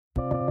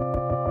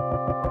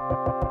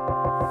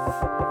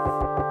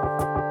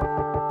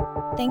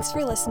Thanks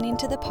for listening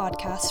to the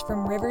podcast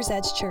from River's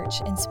Edge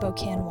Church in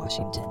Spokane,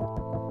 Washington.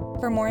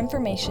 For more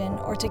information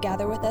or to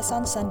gather with us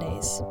on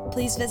Sundays,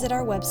 please visit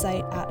our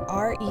website at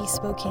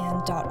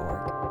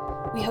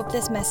respokane.org. We hope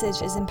this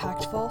message is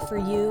impactful for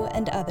you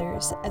and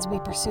others as we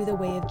pursue the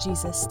way of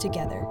Jesus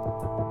together.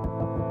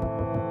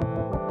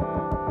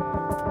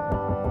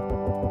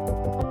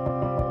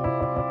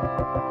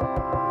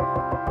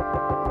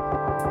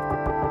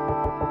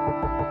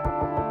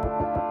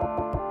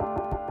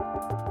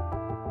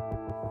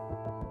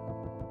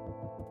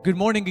 Good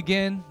morning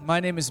again. My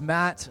name is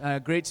Matt.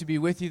 Great to be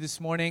with you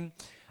this morning.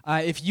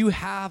 If you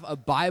have a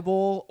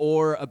Bible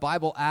or a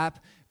Bible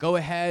app, go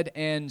ahead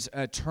and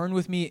turn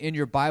with me in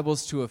your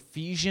Bibles to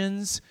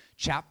Ephesians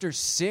chapter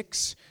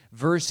 6,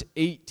 verse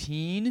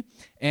 18,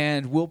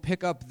 and we'll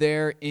pick up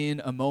there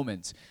in a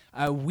moment.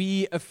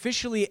 We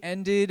officially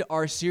ended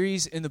our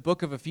series in the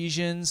book of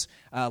Ephesians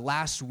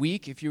last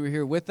week, if you were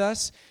here with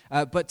us,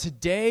 but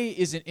today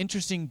is an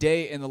interesting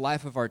day in the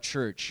life of our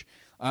church.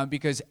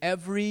 Because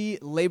every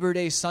Labor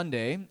Day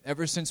Sunday,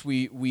 ever since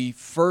we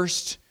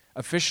first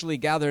officially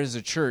gathered as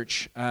a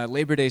church,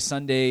 Labor Day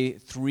Sunday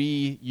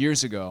 3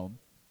 years ago,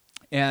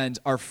 and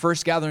our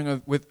first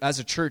gathering as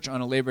a church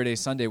on a Labor Day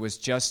Sunday was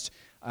just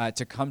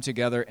to come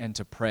together and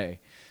to pray.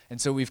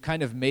 And so we've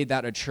kind of made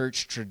that a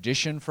church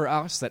tradition for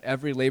us, that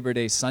every Labor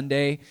Day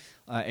Sunday,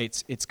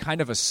 it's kind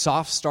of a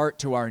soft start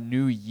to our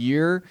new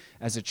year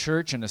as a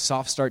church and a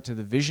soft start to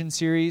the Vision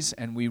series,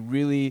 and we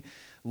really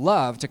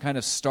love to kind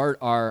of start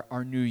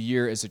our new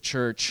year as a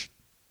church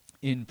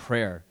in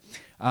prayer.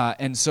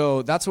 And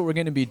so that's what we're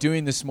going to be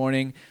doing this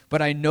morning.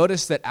 But I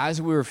noticed that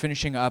as we were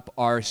finishing up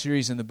our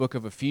series in the book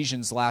of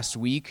Ephesians last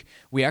week,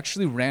 we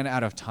actually ran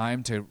out of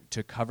time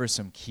to cover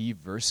some key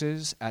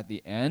verses at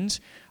the end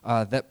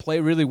that play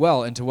really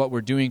well into what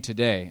we're doing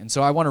today. And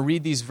so I want to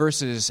read these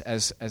verses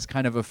as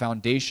kind of a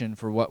foundation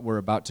for what we're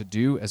about to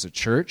do as a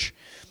church.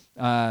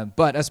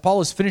 But as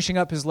Paul is finishing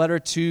up his letter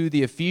to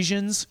the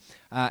Ephesians,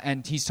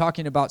 and he's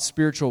talking about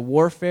spiritual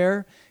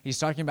warfare, he's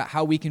talking about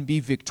how we can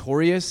be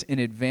victorious in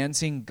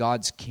advancing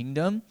God's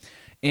kingdom,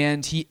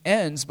 and he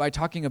ends by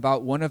talking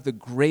about one of the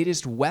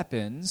greatest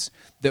weapons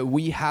that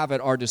we have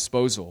at our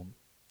disposal.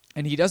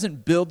 And he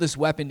doesn't build this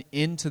weapon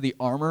into the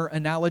armor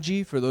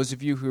analogy, for those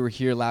of you who were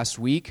here last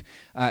week,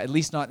 at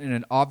least not in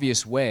an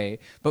obvious way.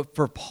 But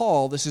for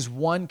Paul, this is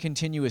one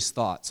continuous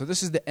thought. So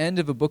this is the end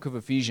of the book of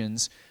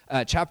Ephesians,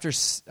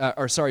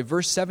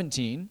 verse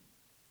 17.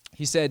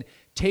 He said,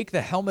 "Take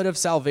the helmet of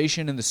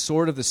salvation and the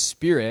sword of the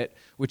Spirit,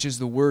 which is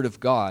the word of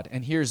God."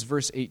 And here's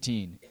verse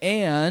 18.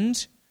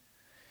 "And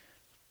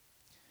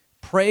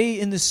pray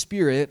in the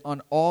Spirit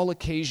on all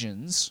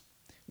occasions,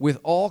 with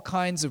all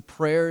kinds of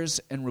prayers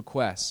and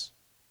requests.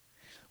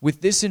 With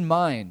this in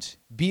mind,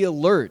 be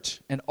alert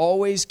and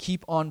always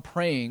keep on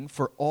praying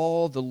for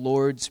all the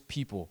Lord's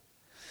people.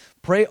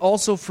 Pray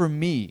also for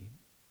me,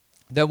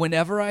 that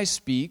whenever I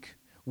speak,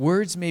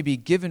 words may be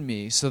given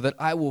me so that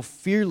I will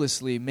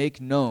fearlessly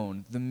make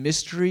known the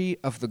mystery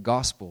of the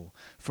gospel,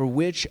 for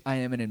which I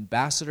am an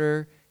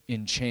ambassador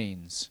in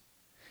chains.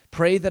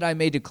 Pray that I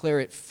may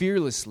declare it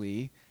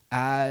fearlessly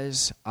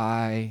as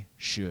I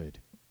should."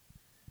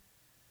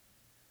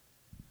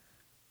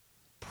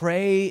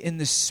 Pray in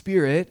the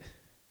Spirit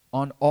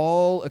on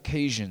all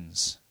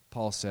occasions,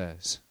 Paul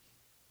says.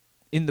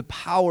 In the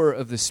power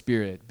of the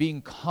Spirit,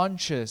 being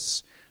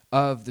conscious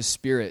of the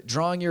Spirit,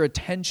 drawing your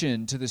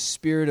attention to the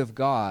Spirit of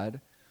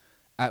God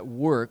at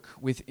work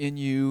within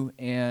you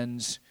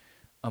and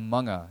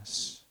among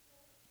us.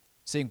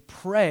 Saying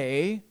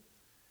pray,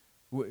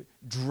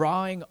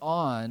 drawing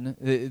on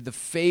the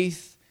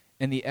faith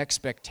and the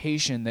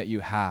expectation that you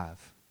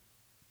have.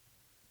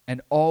 And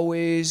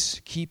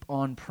always keep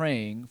on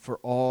praying for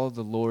all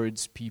the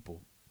Lord's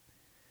people.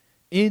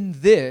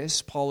 In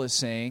this, Paul is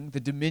saying,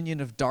 the dominion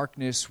of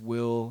darkness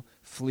will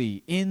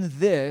flee. In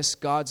this,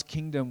 God's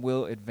kingdom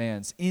will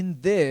advance.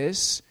 In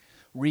this,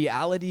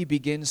 reality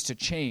begins to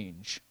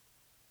change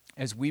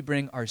as we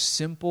bring our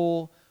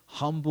simple,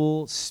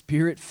 humble,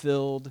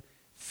 spirit-filled,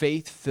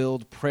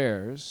 faith-filled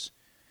prayers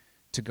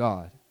to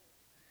God.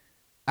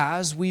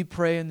 As we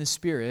pray in the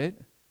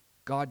Spirit,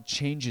 God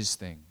changes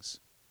things.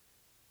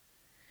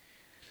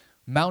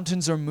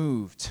 Mountains are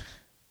moved.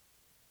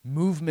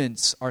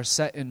 Movements are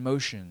set in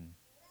motion.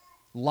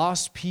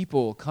 Lost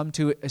people come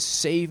to a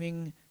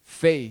saving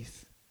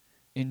faith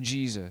in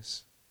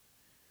Jesus.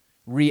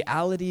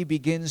 Reality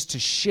begins to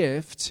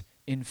shift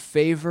in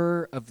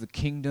favor of the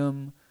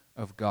kingdom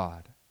of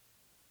God.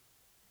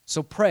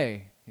 So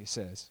pray, he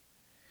says.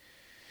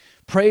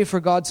 Pray for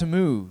God to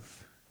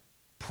move.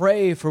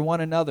 Pray for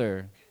one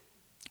another.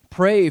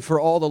 Pray for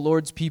all the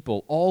Lord's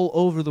people all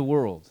over the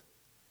world.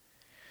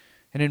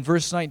 And in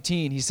verse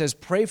 19, he says,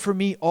 "Pray for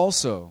me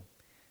also,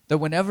 that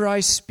whenever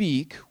I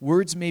speak,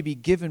 words may be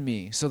given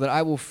me, so that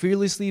I will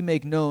fearlessly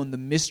make known the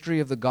mystery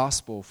of the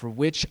gospel, for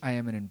which I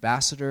am an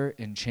ambassador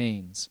in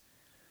chains.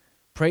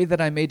 Pray that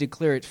I may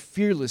declare it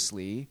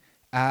fearlessly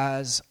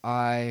as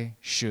I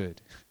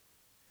should."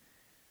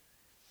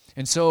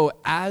 And so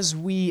as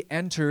we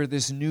enter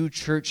this new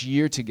church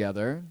year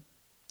together,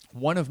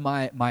 one of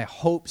my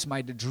hopes,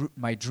 my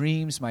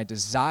dreams, my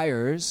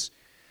desires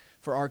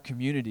for our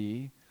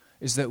community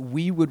is that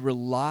we would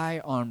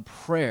rely on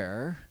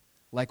prayer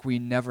like we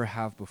never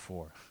have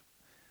before.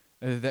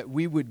 That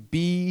we would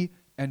be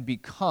and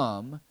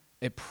become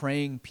a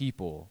praying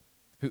people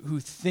who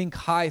think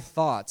high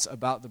thoughts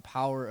about the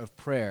power of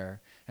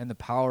prayer and the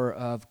power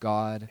of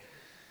God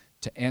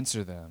to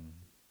answer them.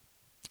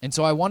 And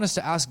so I want us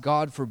to ask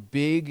God for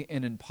big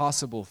and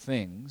impossible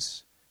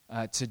things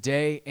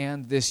today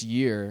and this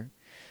year,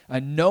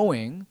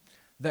 knowing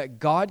that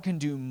God can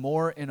do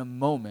more in a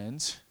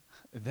moment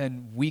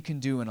than we can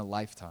do in a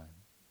lifetime.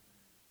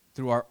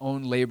 Through our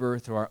own labor,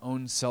 through our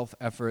own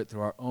self-effort,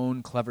 through our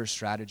own clever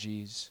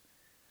strategies,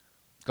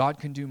 God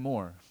can do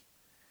more.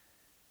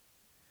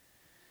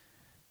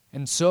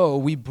 And so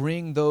we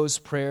bring those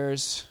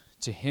prayers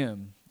to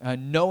Him,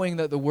 knowing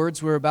that the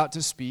words we're about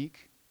to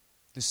speak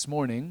this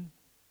morning,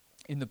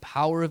 in the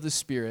power of the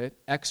Spirit,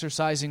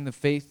 exercising the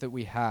faith that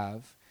we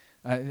have,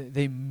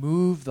 they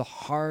move the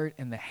heart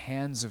and the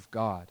hands of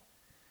God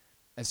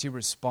as He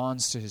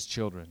responds to His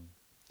children.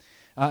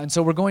 And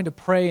so we're going to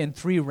pray in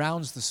 3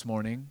 rounds this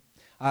morning.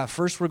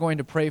 First, we're going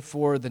to pray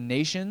for the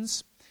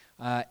nations,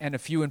 and a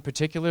few in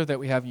particular that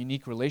we have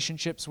unique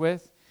relationships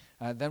with.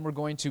 Then we're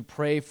going to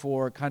pray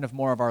for kind of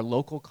more of our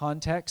local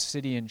context,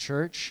 city and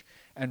church.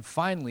 And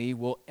finally,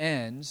 we'll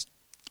end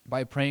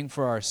by praying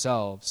for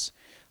ourselves.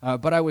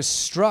 But I was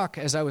struck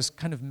as I was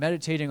kind of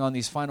meditating on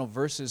these final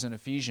verses in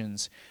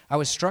Ephesians, I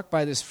was struck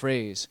by this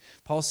phrase.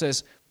 Paul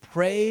says,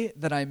 "Pray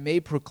that I may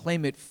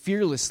proclaim it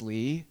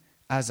fearlessly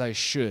as I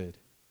should."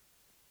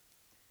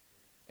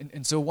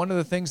 And so one of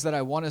the things that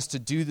I want us to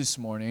do this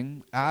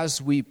morning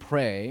as we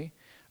pray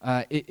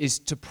is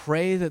to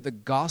pray that the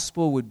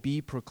gospel would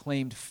be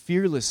proclaimed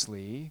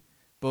fearlessly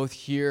both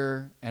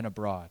here and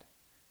abroad.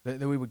 That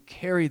we would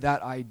carry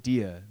that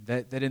idea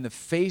that in the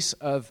face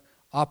of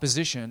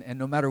opposition, and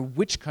no matter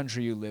which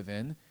country you live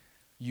in,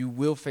 you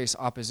will face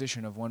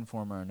opposition of one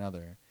form or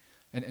another.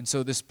 And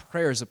so this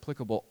prayer is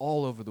applicable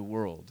all over the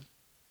world.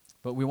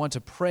 But we want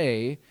to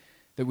pray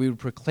that we would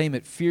proclaim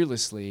it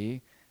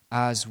fearlessly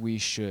as we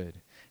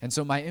should. And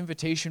so my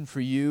invitation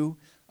for you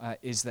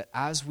is that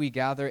as we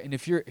gather, and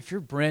if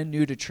you're brand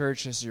new to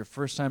church, this is your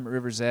first time at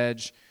River's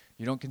Edge,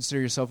 you don't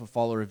consider yourself a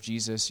follower of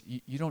Jesus,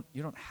 you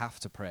don't have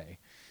to pray.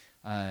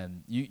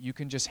 You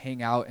can just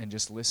hang out and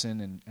just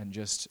listen and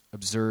just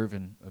observe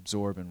and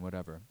absorb and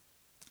whatever.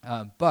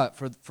 But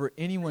for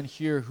anyone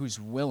here who's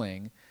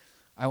willing,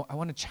 I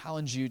want to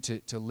challenge you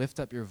to lift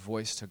up your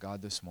voice to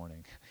God this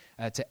morning,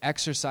 to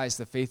exercise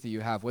the faith that you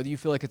have, whether you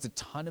feel like it's a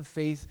ton of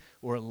faith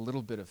or a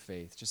little bit of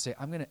faith. Just say,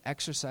 I'm going to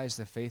exercise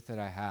the faith that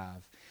I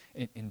have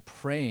in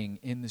praying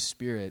in the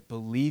Spirit,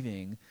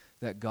 believing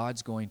that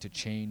God's going to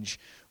change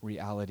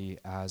reality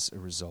as a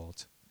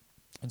result.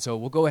 And so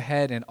we'll go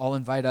ahead and I'll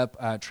invite up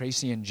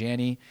Tracy and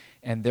Janie,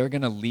 and they're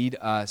going to lead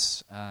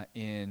us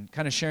in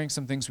kind of sharing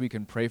some things we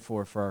can pray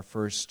for our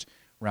first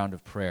round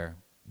of prayer.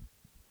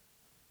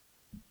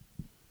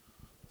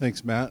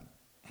 Thanks, Matt.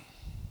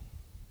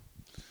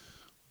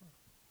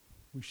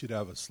 We should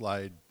have a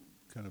slideshow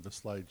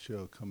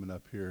coming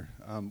up here.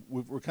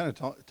 We're kind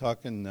of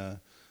talking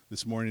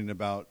this morning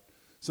about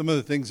some of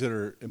the things that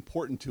are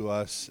important to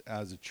us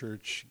as a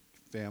church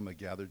family,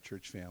 gathered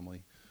church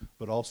family,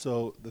 but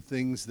also the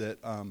things that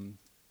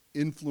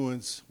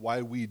influence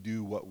why we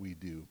do what we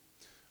do,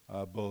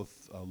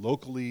 both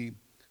locally,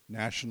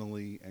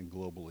 nationally, and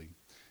globally.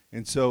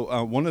 And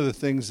so one of the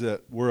things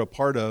that we're a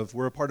part of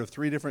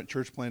 3 different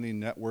church planting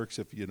networks,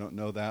 if you don't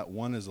know that.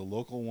 One is a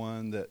local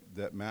one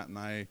that Matt and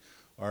I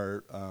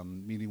are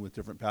meeting with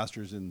different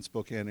pastors in the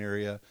Spokane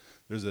area.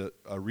 There's a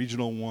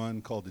regional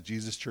one called the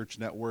Jesus Church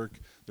Network.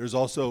 There's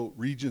also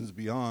Regions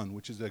Beyond,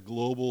 which is a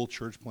global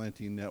church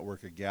planting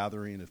network, a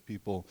gathering of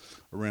people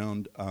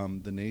around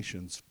the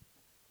nations.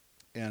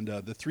 And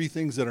the 3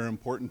 things that are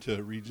important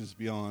to Regions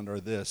Beyond are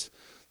this.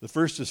 The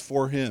first is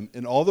for Him.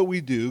 In all that we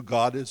do,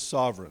 God is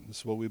sovereign. This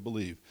is what we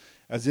believe.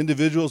 As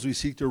individuals, we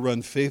seek to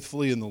run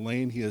faithfully in the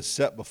lane He has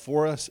set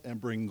before us and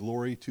bring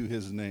glory to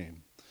His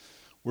name.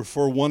 We're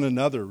for one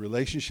another.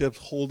 Relationships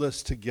hold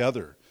us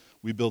together.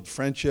 We build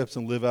friendships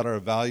and live out our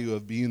value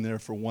of being there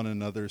for one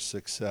another's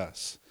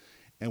success.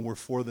 And we're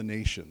for the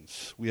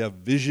nations. We have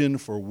vision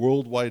for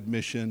worldwide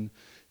mission,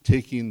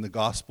 taking the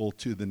gospel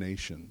to the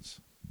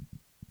nations.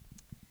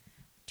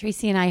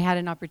 Tracy and I had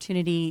an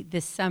opportunity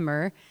this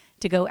summer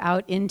to go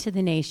out into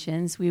the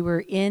nations. We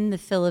were in the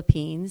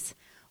Philippines,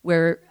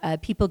 where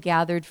people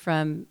gathered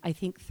from, I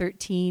think,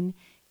 13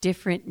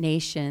 different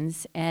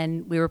nations,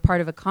 and we were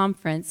part of a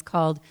conference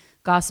called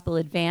Gospel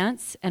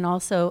Advance, and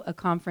also a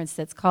conference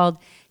that's called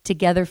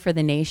Together for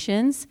the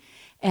Nations.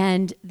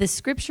 And the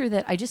scripture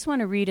that, I just want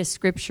to read a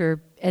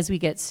scripture as we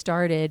get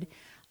started,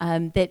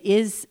 that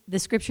is the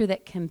scripture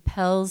that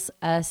compels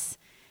us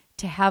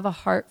to have a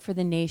heart for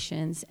the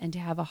nations and to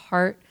have a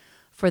heart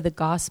for the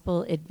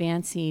gospel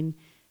advancing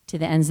to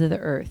the ends of the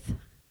earth.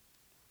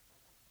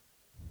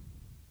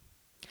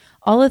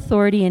 All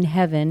authority in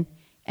heaven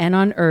and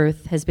on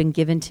earth has been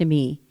given to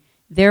me.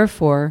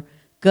 Therefore,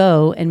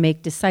 go and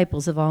make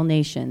disciples of all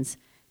nations,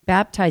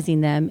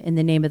 baptizing them in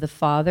the name of the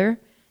Father,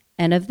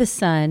 and of the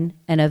Son,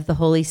 and of the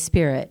Holy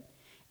Spirit,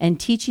 and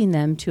teaching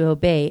them to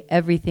obey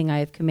everything I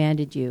have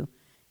commanded you.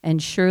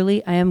 And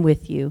surely I am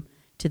with you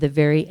to the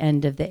very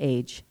end of the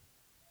age.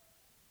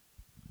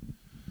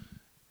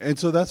 And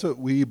so that's what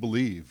we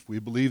believe. We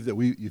believe that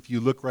if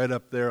you look right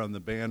up there on the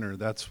banner,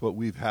 that's what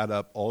we've had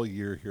up all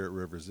year here at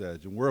River's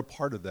Edge, and we're a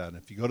part of that. And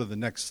if you go to the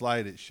next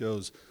slide, it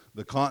shows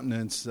the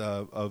continents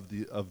of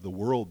the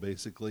world.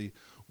 Basically,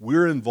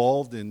 we're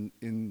involved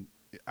in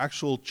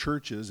actual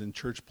churches and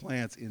church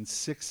plants in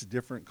 6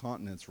 different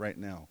continents right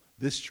now.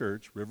 This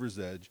church, River's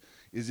Edge,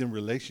 is in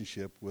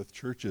relationship with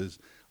churches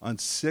on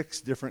 6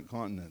 different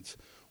continents.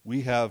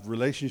 We have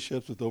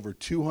relationships with over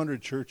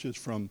 200 churches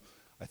from,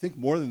 I think,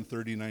 more than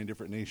 39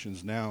 different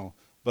nations now,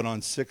 but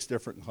on 6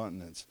 different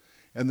continents.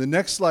 And the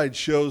next slide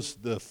shows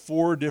the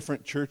 4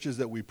 different churches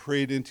that we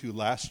prayed into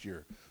last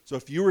year. So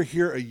if you were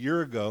here a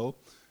year ago,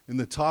 in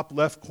the top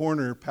left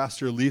corner,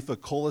 Pastor Lifa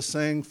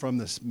Kolasang from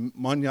the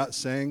Manyat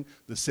Sang,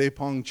 the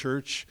Sepong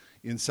Church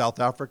in South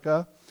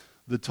Africa.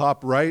 The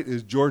top right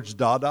is George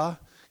Dada.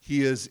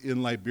 He is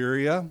in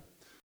Liberia.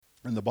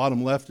 And the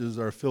bottom left is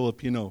our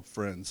Filipino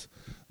friends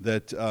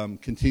that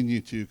continue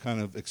to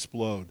kind of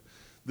explode.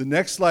 The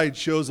next slide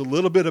shows a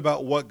little bit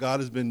about what God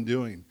has been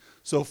doing.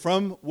 So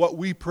from what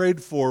we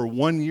prayed for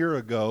 1 year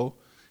ago,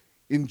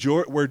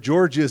 where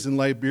George is in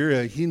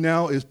Liberia, he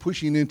now is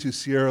pushing into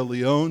Sierra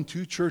Leone,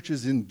 2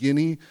 churches in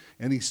Guinea,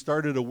 and he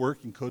started a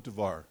work in Cote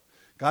d'Ivoire.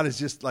 God is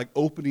just like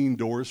opening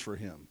doors for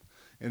him.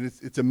 And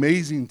it's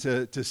amazing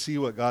to see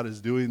what God is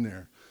doing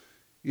there.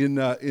 In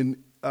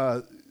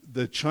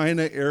the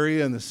China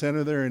area in the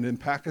center there and in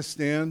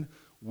Pakistan,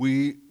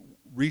 we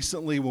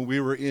recently, when we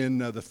were in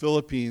the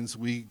Philippines,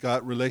 we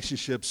got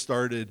relationships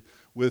started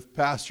with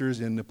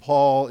pastors in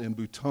Nepal, in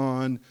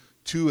Bhutan,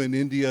 2 in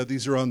India.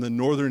 These are on the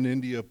northern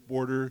India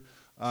border,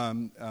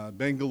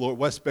 Bangalore,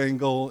 West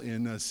Bengal,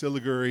 in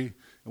Siliguri,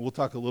 and we'll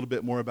talk a little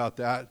bit more about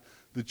that.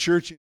 The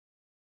church,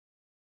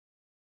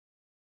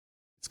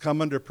 it's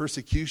come under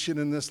persecution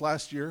in this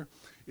last year.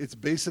 It's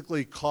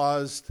basically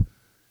caused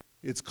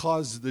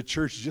the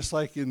church, just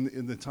like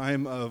in the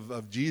time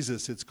of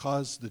Jesus, it's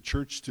caused the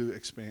church to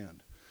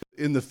expand.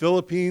 In the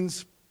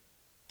Philippines,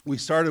 we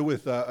started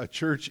with a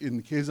church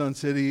in Quezon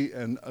City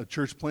and a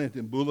church plant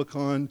in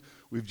Bulacan.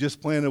 We've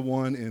just planted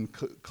one in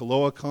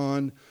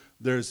Caloocan.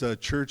 There's a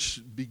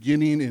church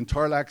beginning in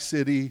Tarlac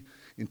City,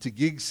 in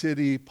Taguig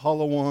City,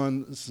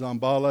 Palawan,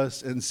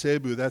 Zambales, and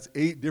Cebu. That's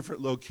 8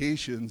 different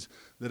locations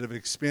that have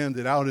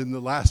expanded out in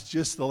the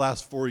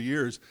last 4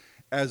 years.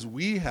 As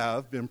we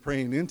have been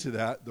praying into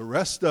that, the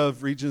rest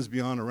of Regions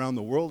Beyond around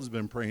the world has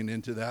been praying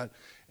into that,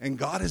 and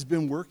God has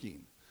been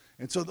working.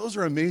 And so those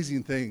are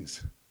amazing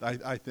things,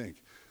 I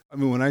think. I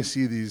mean, when I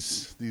see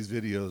these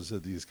videos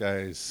of these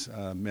guys,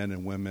 men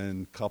and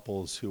women,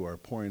 couples who are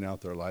pouring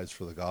out their lives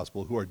for the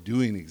gospel, who are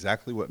doing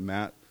exactly what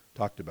Matt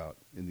talked about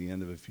in the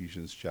end of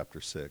Ephesians chapter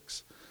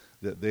 6,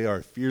 that they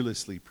are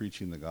fearlessly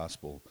preaching the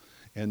gospel.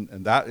 And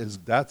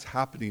that's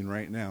happening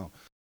right now.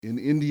 In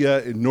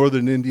India, in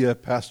northern India,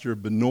 Pastor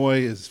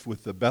Benoit is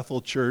with the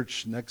Bethel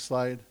Church. Next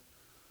slide.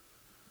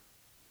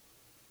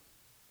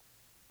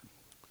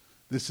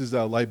 This is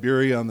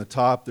Liberia on the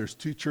top. There's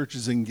 2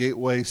 churches in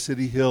Gateway,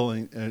 City Hill,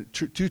 and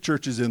 2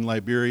 churches in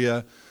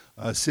Liberia,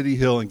 City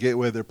Hill and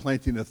Gateway. They're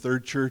planting a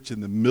 3rd church in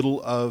the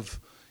middle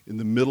of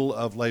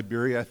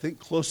Liberia. I think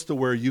close to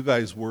where you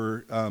guys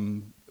were.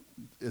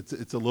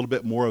 It's a little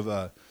bit more of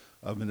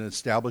an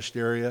established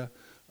area.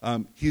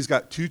 He's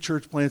got 2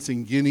 church plants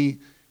in Guinea.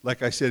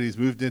 Like I said, he's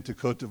moved into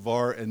Cote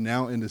d'Ivoire and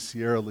now into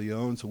Sierra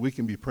Leone, so we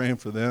can be praying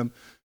for them.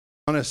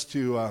 I want us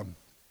to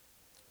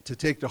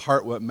take to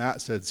heart what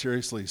Matt said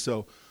seriously.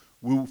 So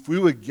if we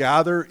would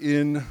gather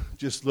in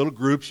just little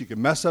groups, you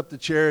can mess up the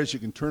chairs, you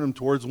can turn them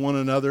towards one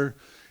another,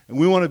 and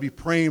we want to be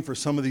praying for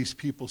some of these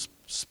people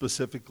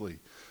specifically.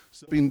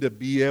 So to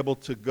be able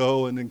to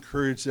go and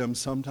encourage them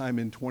sometime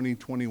in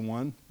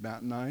 2021,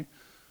 Matt and I,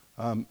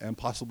 and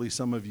possibly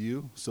some of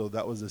you. So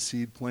that was a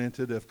seed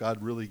planted if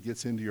God really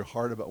gets into your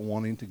heart about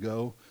wanting to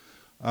go.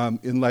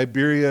 In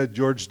Liberia,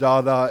 George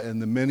Dada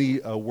and the many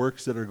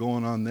works that are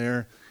going on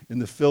there. In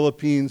the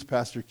Philippines,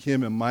 Pastor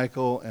Kim and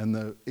Michael and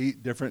the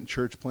 8 different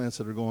church plants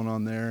that are going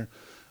on there.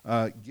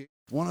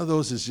 One of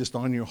those is just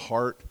on your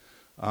heart.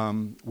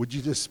 Would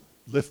you just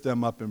lift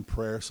them up in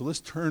prayer? So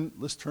let's turn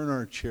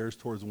our chairs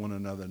towards one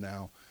another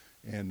now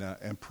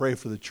and pray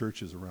for the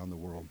churches around the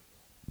world.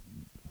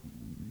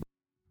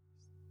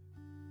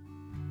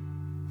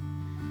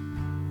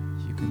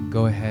 You can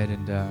go ahead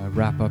and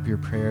wrap up your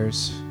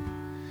prayers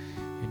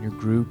in your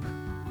group.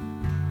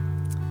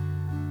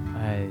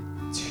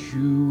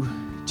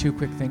 Two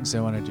quick things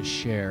I wanted to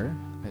share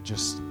that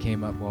just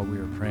came up while we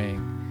were praying.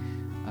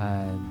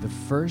 The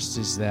first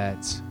is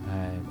that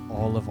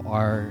all of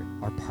our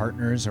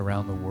partners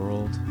around the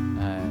world,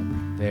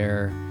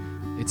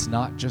 it's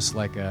not just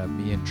like a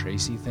me and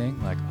Tracy thing,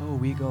 like, oh,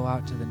 we go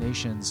out to the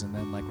nations and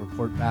then like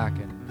report back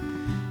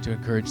and to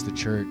encourage the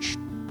church.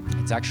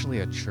 It's actually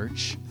a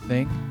church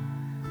thing.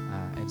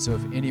 And so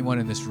if anyone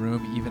in this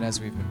room, even as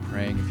we've been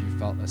praying, if you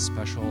felt a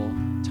special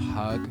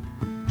tug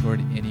toward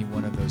any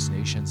one of those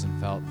nations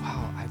and felt,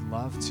 wow, I'd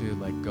love to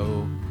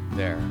go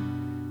there.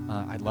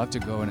 I'd love to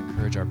go and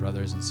encourage our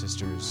brothers and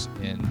sisters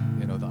in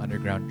the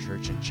underground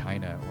church in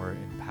China or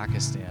in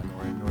Pakistan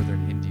or in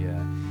northern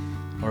India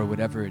or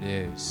whatever it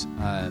is.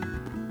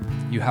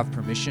 You have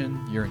permission,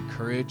 you're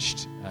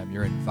encouraged,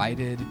 you're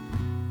invited,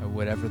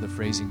 whatever the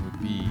phrasing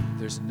would be.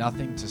 There's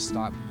nothing to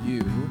stop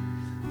you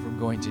from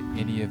going to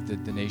any of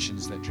the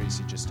nations that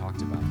Tracy just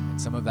talked about.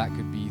 And some of that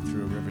could be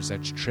through a River's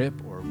Edge trip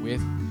or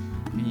with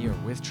me or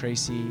with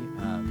Tracy.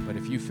 But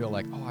if you feel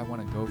like, oh, I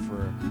want to go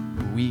for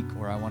a week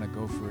or I want to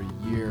go for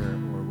a year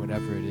or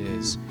whatever it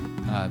is,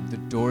 the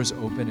door's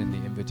open and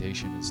the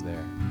invitation is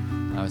there.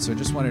 So I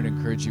just wanted to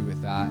encourage you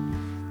with that.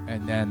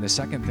 And then the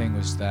second thing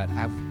was that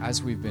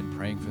as we've been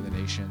praying for the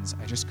nations,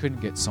 I just couldn't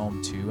get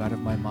Psalm 2 out of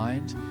my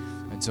mind.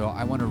 And so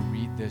I want to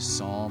read this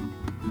psalm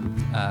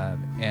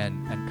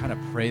and kind of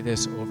pray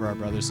this over our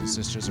brothers and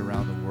sisters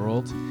around the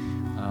world,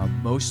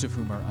 most of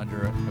whom are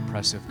under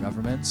oppressive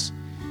governments.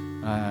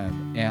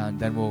 And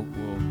then we'll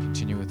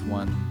continue with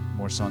one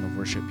more song of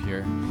worship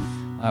here.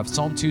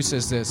 Psalm 2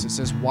 says this. It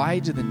says, "Why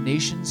do the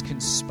nations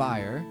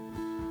conspire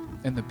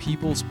and the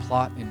peoples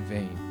plot in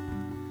vain?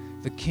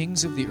 The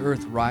kings of the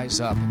earth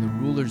rise up, and the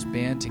rulers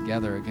band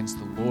together against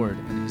the Lord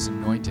and his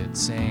anointed,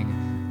 saying,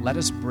 'Let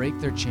us break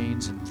their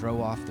chains and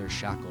throw off their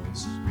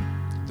shackles.'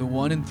 The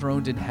one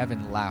enthroned in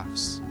heaven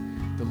laughs.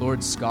 The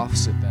Lord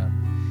scoffs at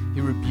them.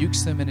 He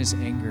rebukes them in his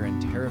anger and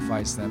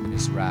terrifies them in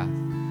his wrath,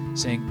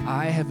 saying,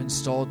 'I have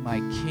installed my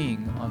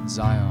king on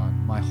Zion,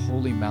 my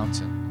holy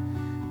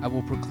mountain. I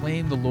will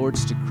proclaim the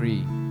Lord's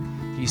decree.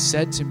 He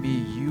said to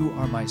me, "You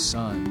are my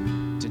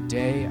son.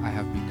 Today I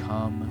have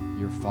become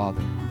your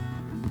father."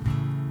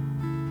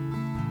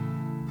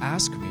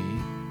 Ask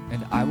me,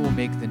 and I will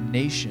make the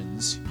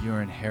nations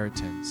your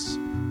inheritance,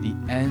 the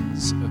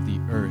ends of the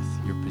earth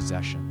your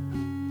possession.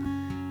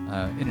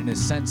 And in a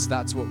sense,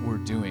 that's what we're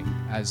doing.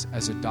 As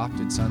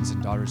adopted sons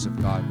and daughters of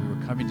God, we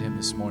were coming to him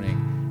this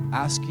morning,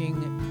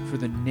 asking for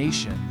the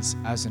nations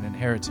as an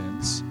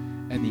inheritance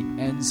and the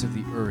ends of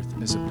the earth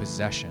as a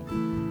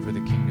possession for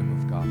the kingdom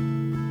of God.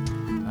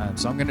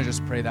 So I'm going to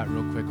just pray that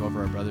real quick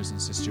over our brothers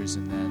and sisters,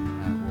 and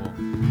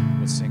then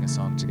we'll sing a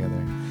song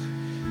together.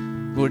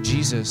 Lord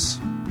Jesus,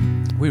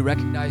 we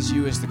recognize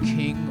you as the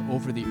king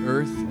over the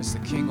earth, as the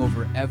king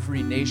over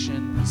every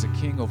nation, as the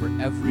king over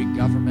every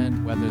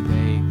government, whether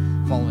they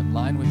fall in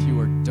line with you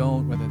or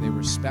don't, whether they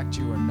respect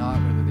you or not,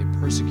 whether they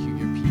persecute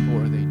your people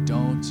or they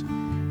don't.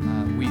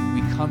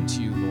 We come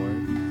to you, Lord,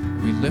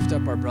 and we lift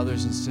up our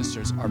brothers and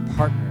sisters, our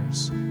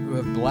partners, who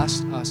have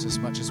blessed us as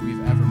much as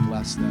we've ever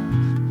blessed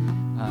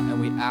them. And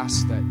we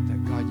ask that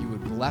God, you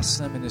would bless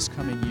them in this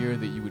coming year,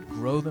 that you would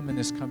grow them in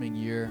this coming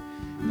year,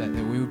 that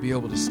we would be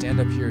able to stand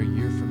up here a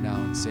year from now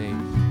and say,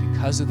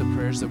 because of the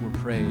prayers that were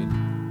prayed,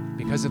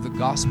 because of the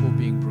gospel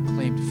being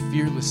proclaimed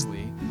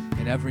fearlessly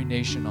in every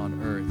nation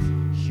on earth,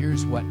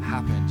 here's what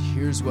happened,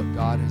 here's what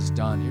God has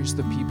done, here's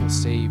the people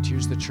saved,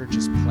 here's the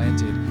churches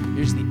planted,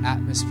 here's the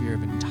atmosphere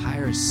of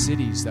entire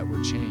cities that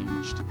were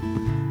changed.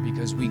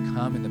 Because we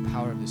come in the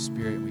power of the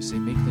Spirit and we say,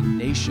 make the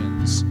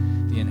nations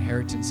the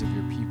inheritance of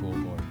your people,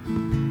 Lord,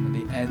 and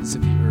the ends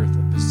of the earth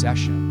a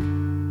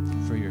possession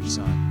for your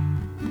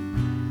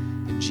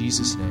Son. In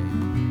Jesus'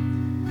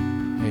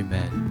 name,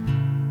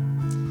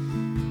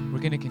 amen. We're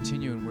going to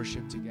continue in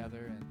worship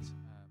together.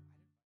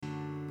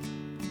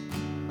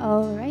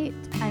 All right,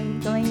 I'm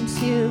going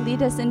to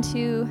lead us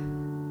into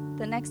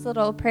the next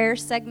little prayer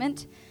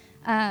segment.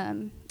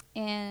 And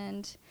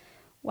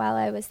while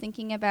I was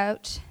thinking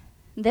about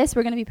this,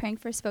 we're going to be praying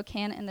for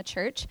Spokane and the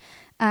church.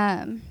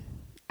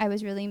 I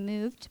was really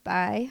moved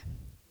by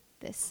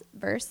this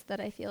verse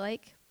that I feel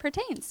like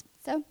pertains.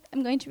 So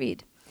I'm going to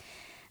read.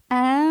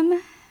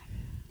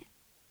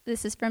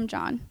 This is from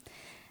John.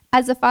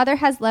 "As the Father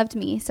has loved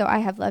me, so I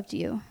have loved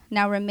you.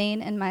 Now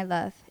remain in my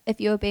love. If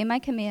you obey my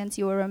commands,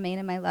 you will remain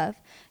in my love,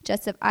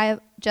 just as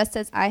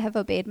I have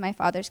obeyed my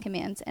Father's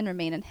commands and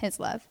remain in his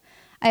love.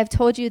 I have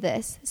told you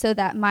this, so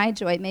that my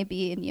joy may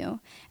be in you,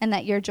 and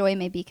that your joy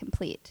may be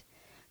complete.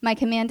 My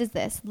command is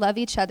this, love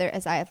each other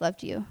as I have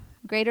loved you.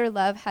 Greater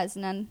love has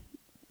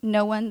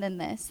no one than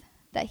this,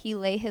 that he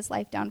lay his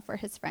life down for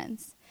his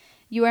friends.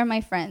 You are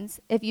my friends.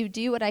 If you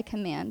do what I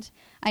command,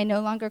 I no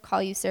longer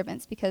call you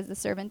servants, because the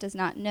servant does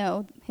not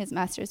know his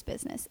master's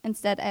business.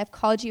 Instead, I have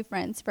called you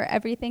friends, for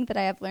everything that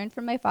I have learned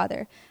from my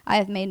Father, I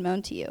have made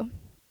known to you.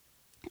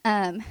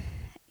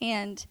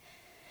 And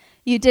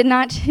you did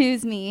not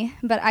choose me,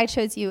 but I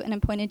chose you and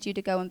appointed you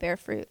to go and bear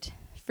fruit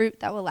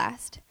that will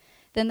last.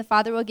 Then the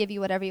Father will give you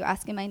whatever you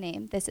ask in my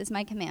name. This is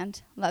my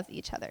command, love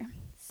each other."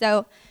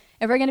 So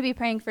if we're going to be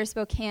praying for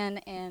Spokane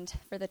and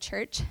for the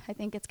church, I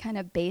think it's kind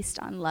of based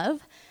on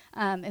love.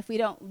 If we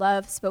don't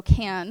love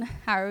Spokane,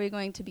 how are we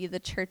going to be the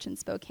church in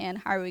Spokane?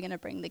 How are we going to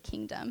bring the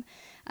kingdom?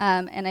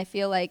 And I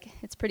feel like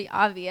it's pretty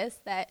obvious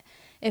that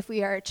if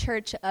we are a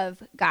church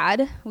of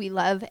God, we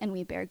love and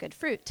we bear good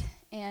fruit.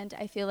 And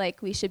I feel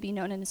like we should be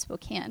known in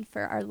Spokane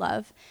for our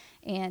love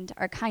and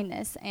our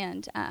kindness,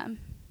 and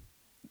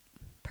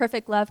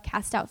perfect love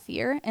casts out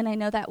fear. And I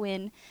know that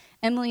when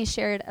Emily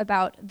shared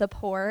about the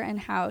poor and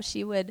how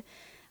she'd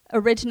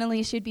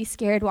be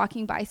scared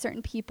walking by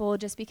certain people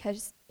just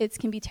because it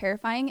can be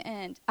terrifying.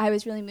 And I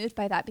was really moved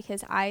by that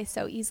because I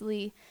so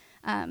easily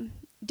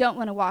don't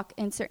want to walk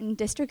in certain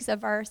districts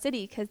of our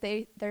city because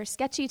they're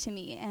sketchy to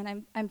me,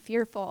 and I'm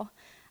fearful.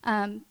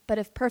 But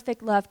if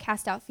perfect love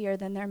casts out fear,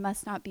 then there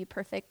must not be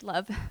perfect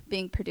love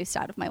being produced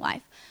out of my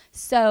life.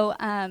 So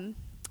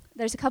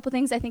there's a couple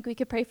things I think we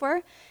could pray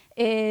for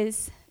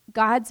is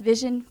God's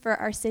vision for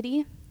our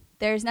city.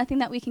 There's nothing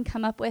that we can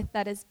come up with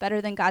that is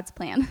better than God's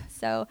plan.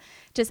 So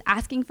just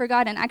asking for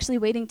God and actually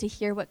waiting to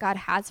hear what God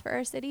has for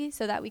our city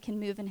so that we can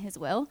move in his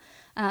will,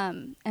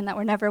 and that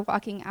we're never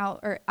walking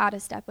out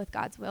of step with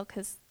God's will,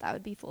 because that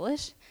would be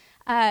foolish.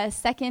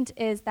 Second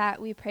is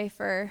that we pray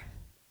for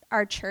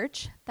our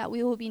church, that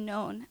we will be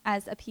known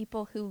as a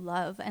people who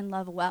love and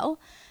love well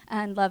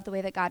and love the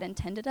way that God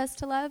intended us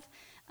to love.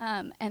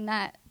 And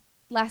that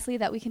lastly,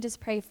 that we can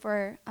just pray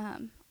for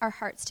our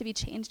hearts to be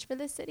changed for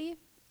this city.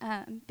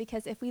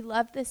 Because if we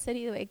love this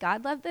city the way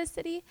God loved this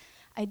city,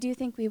 I do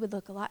think we would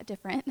look a lot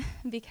different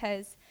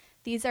because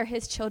these are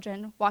his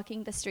children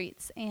walking the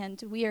streets,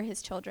 and we are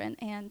his children,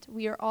 and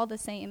we are all the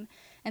same.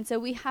 And so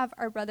we have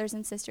our brothers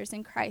and sisters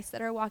in Christ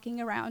that are walking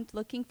around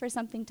looking for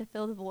something to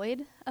fill the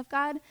void of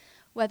God,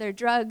 whether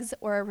drugs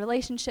or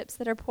relationships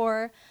that are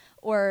poor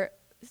or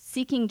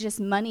seeking just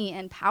money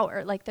and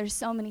power. Like, there's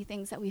so many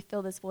things that we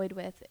fill this void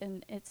with,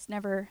 and it's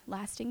never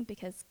lasting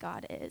because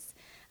God is.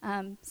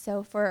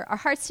 So for our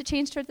hearts to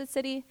change toward the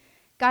city,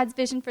 God's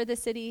vision for the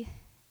city,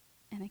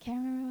 and I can't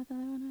remember what the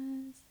other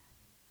one was.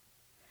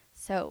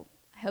 So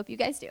I hope you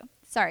guys do.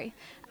 Sorry.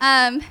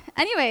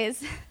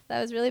 Anyways,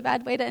 that was a really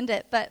bad way to end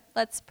it, but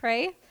let's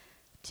pray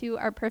to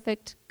our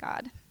perfect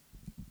God.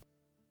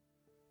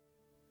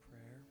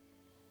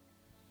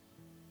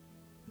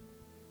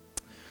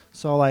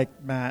 So like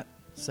Matt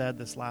said,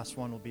 this last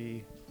one will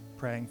be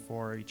praying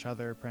for each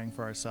other, praying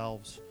for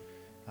ourselves,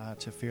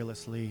 to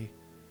fearlessly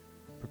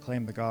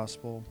proclaim the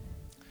gospel.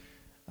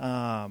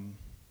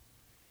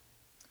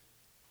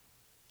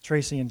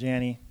 Tracy and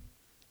Janny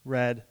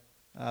read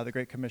the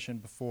Great Commission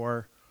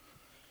before,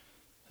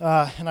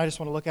 and I just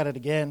want to look at it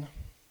again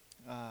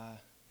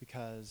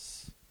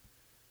because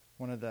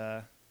one of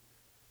the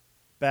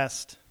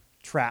best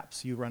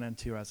traps you run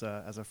into as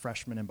a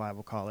freshman in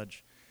Bible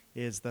college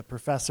is the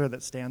professor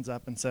that stands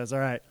up and says, all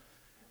right,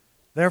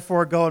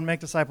 therefore go and make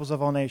disciples of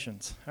all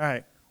nations. All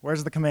right,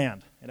 where's the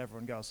command? And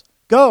everyone goes,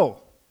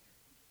 go!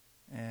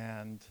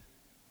 And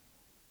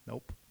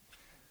nope.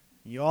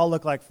 You all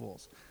look like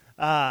fools.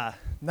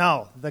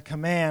 No, the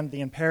command,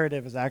 the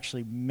imperative is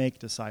actually make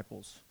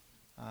disciples.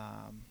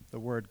 The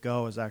word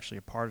go is actually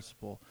a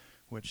participle,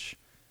 which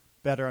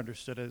better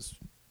understood as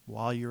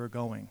while you are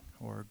going,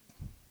 or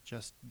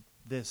just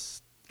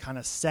this kind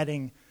of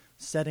setting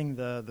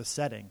the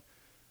setting.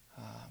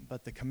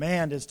 But the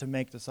command is to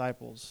make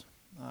disciples.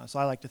 So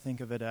I like to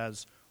think of it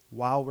as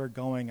while we're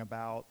going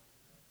about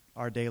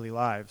our daily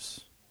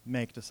lives,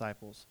 make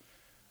disciples.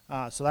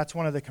 So that's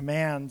one of the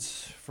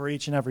commands for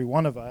each and every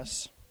one of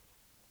us.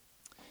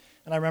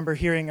 And I remember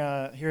hearing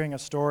a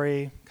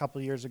story a couple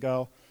of years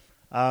ago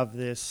of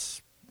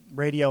this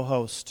radio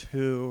host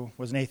who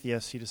was an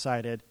atheist. He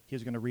decided he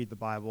was going to read the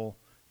Bible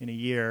in a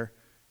year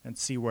and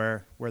see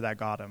where that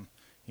got him,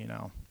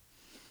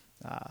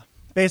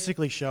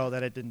 basically show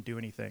that it didn't do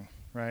anything,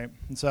 right?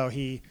 And so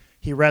he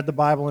read the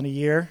Bible in a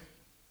year,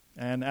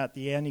 and at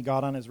the end he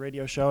got on his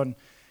radio show, and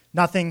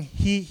nothing,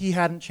 he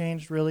hadn't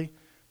changed really,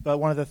 but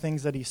one of the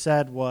things that he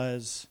said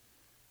was,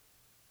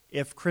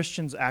 if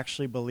Christians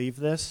actually believe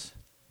this,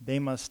 they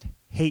must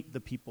hate the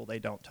people they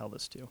don't tell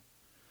this to.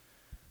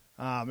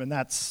 And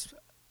that's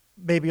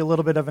maybe a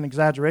little bit of an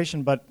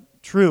exaggeration, but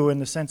true in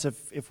the sense of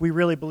if we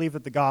really believe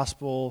that the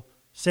gospel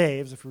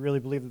saves, if we really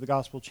believe that the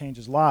gospel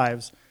changes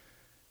lives,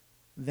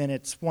 then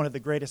it's one of the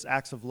greatest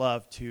acts of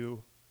love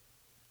to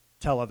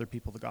tell other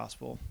people the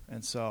gospel.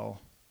 And so,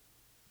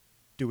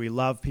 do we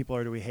love people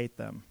or do we hate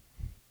them?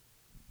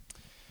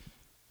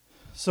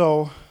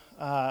 So,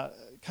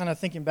 kind of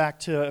thinking back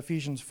to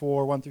Ephesians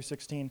 4, 1 through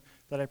 16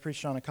 that I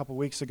preached on a couple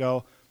weeks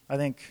ago, I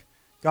think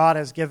God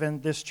has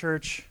given this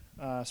church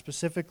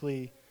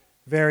specifically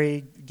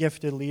very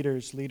gifted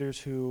leaders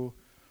who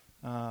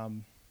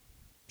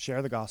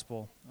share the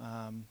gospel,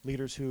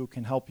 leaders who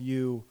can help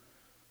you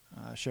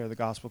share the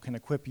gospel, can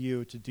equip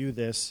you to do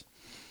this.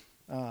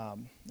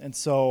 And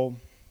so,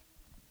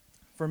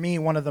 for me,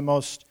 one of the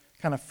most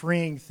kind of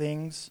freeing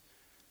things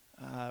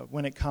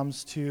when it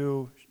comes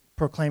to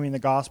proclaiming the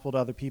gospel to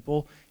other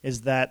people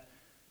is that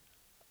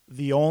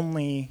the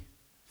only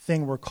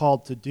thing we're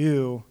called to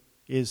do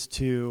is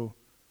to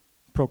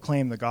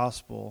proclaim the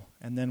gospel,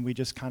 and then we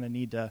just kind of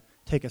need to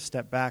take a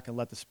step back and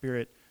let the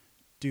Spirit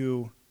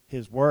do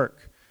his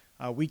work.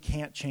 We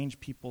can't change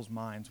people's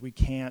minds. We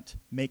can't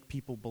make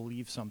people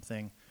believe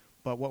something,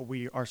 but what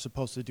we are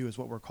supposed to do is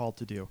what we're called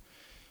to do.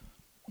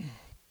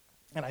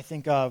 And I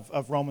think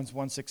of Romans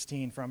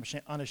 1:16, for I'm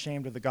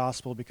unashamed of the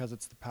gospel because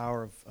it's the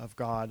power of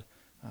God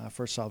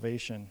for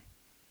salvation.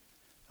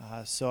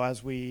 So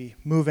as we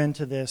move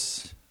into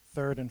this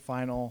third and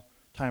final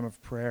time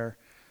of prayer,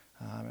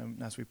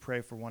 and as we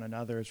pray for one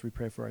another, as we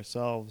pray for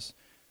ourselves,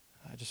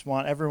 I just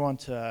want everyone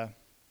to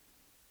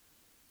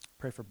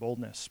pray for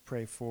boldness,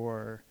 pray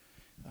for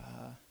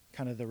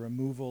kind of the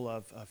removal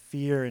of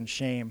fear and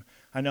shame.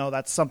 I know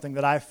that's something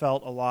that I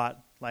felt a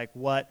lot, like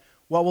what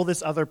will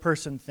this other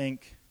person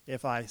think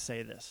if I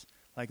say this?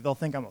 Like, they'll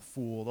think I'm a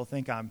fool, they'll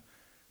think I'm,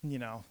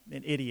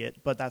 an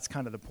idiot, but that's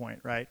kind of the point,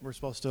 right? We're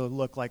supposed to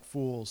look like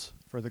fools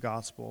for the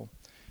gospel.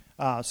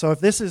 So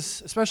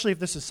especially if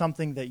this is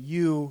something that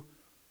you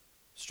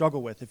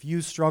struggle with, if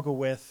you struggle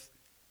with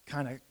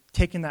kind of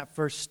taking that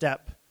first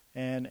step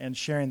and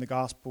sharing the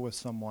gospel with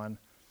someone,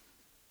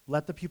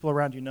 let the people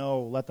around you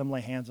know, let them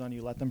lay hands on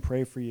you, let them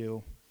pray for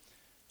you,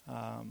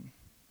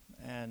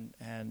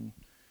 and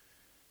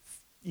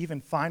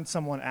even find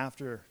someone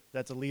after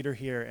that's a leader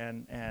here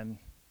and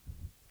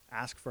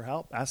ask for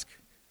help. Ask,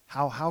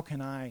 how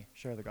can I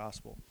share the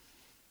gospel?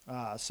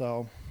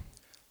 So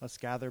let's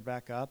gather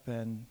back up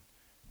and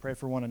pray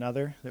for one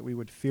another that we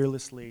would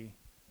fearlessly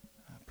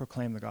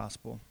proclaim the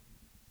gospel.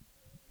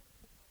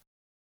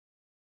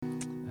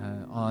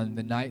 On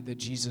the night that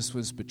Jesus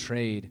was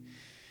betrayed,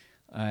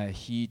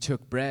 he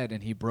took bread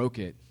and he broke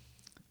it.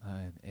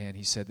 And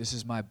he said, "This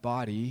is my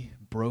body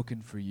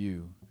broken for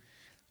you."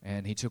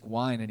 And he took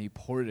wine and he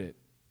poured it.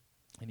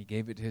 And he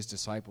gave it to his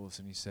disciples.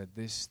 And he said,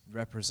 "This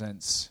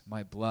represents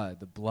my blood,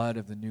 the blood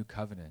of the new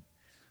covenant,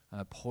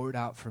 poured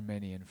out for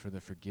many and for the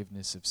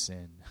forgiveness of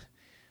sin."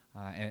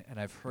 And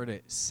I've heard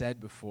it said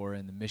before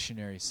in the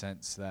missionary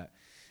sense that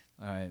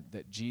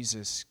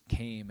Jesus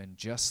came, and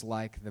just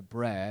like the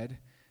bread,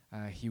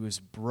 he was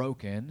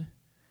broken,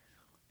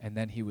 and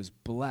then he was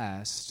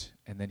blessed,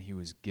 and then he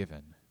was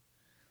given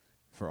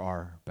for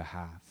our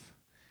behalf.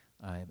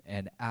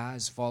 And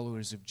as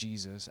followers of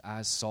Jesus,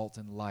 as salt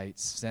and light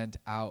sent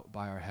out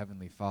by our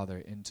Heavenly Father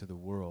into the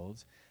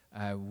world,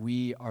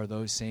 we are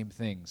those same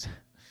things.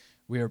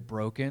 We are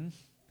broken,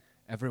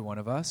 every one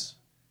of us.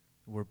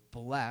 We're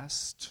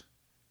blessed,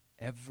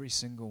 every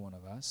single one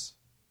of us.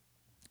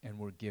 And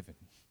we're given.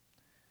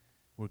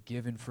 We're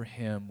given for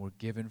Him. We're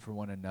given for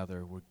one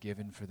another. We're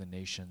given for the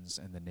nations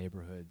and the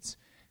neighborhoods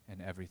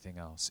and everything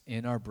else.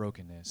 In our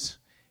brokenness,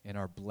 in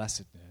our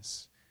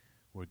blessedness,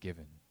 we're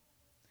given.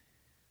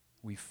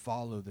 We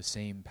follow the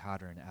same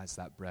pattern as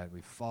that bread.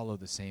 We follow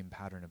the same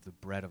pattern of the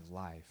bread of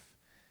life,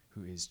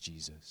 who is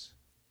Jesus.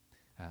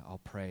 I'll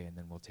pray, and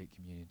then we'll take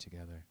communion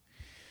together.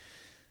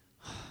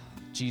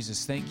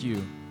 Jesus, thank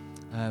you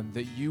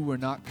that you were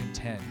not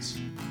content,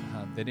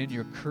 that in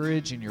your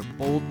courage, in your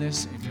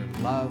boldness, in your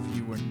love,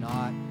 you were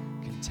not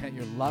content.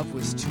 Your love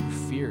was too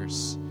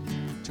fierce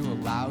to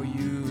allow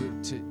you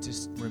to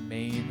just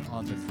remain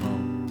on the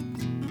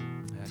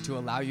throne, to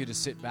allow you to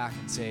sit back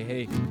and say,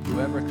 "Hey,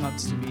 whoever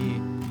comes to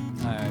me,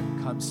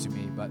 comes to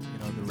me, but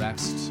the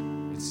rest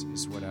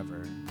is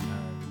whatever."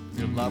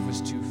 Your love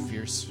was too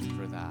fierce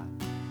for that.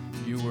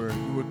 You were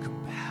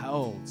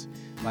compelled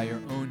by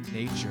your own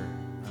nature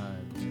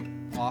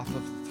off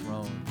of the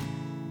throne,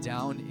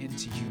 down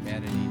into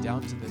humanity,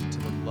 down to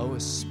the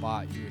lowest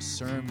spot. You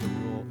assumed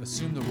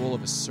the role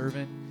of a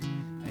servant,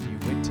 and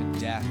you went to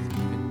death,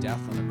 even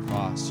death on a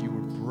cross. You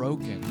were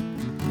broken,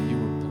 you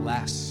were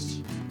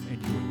blessed,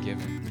 and you were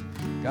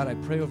given. God, I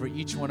pray over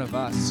each one of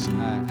us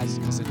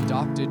as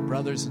adopted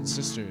brothers and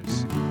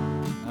sisters,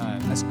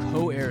 as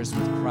co-heirs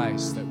with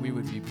Christ, that we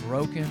would be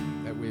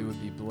broken, that we would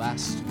be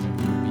blessed, and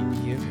that we would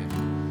be given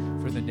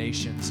for the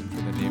nations and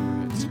for the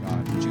neighborhoods.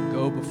 God, would you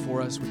go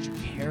before us? Would you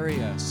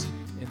carry us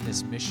in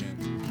this mission?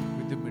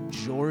 Would the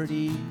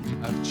majority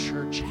of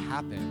church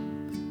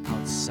happen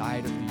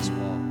outside of these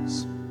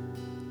walls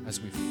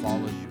as we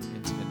follow you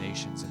into the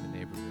nations and the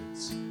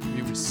neighborhoods?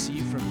 We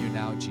receive from you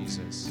now,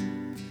 Jesus,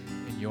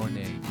 in your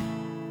name.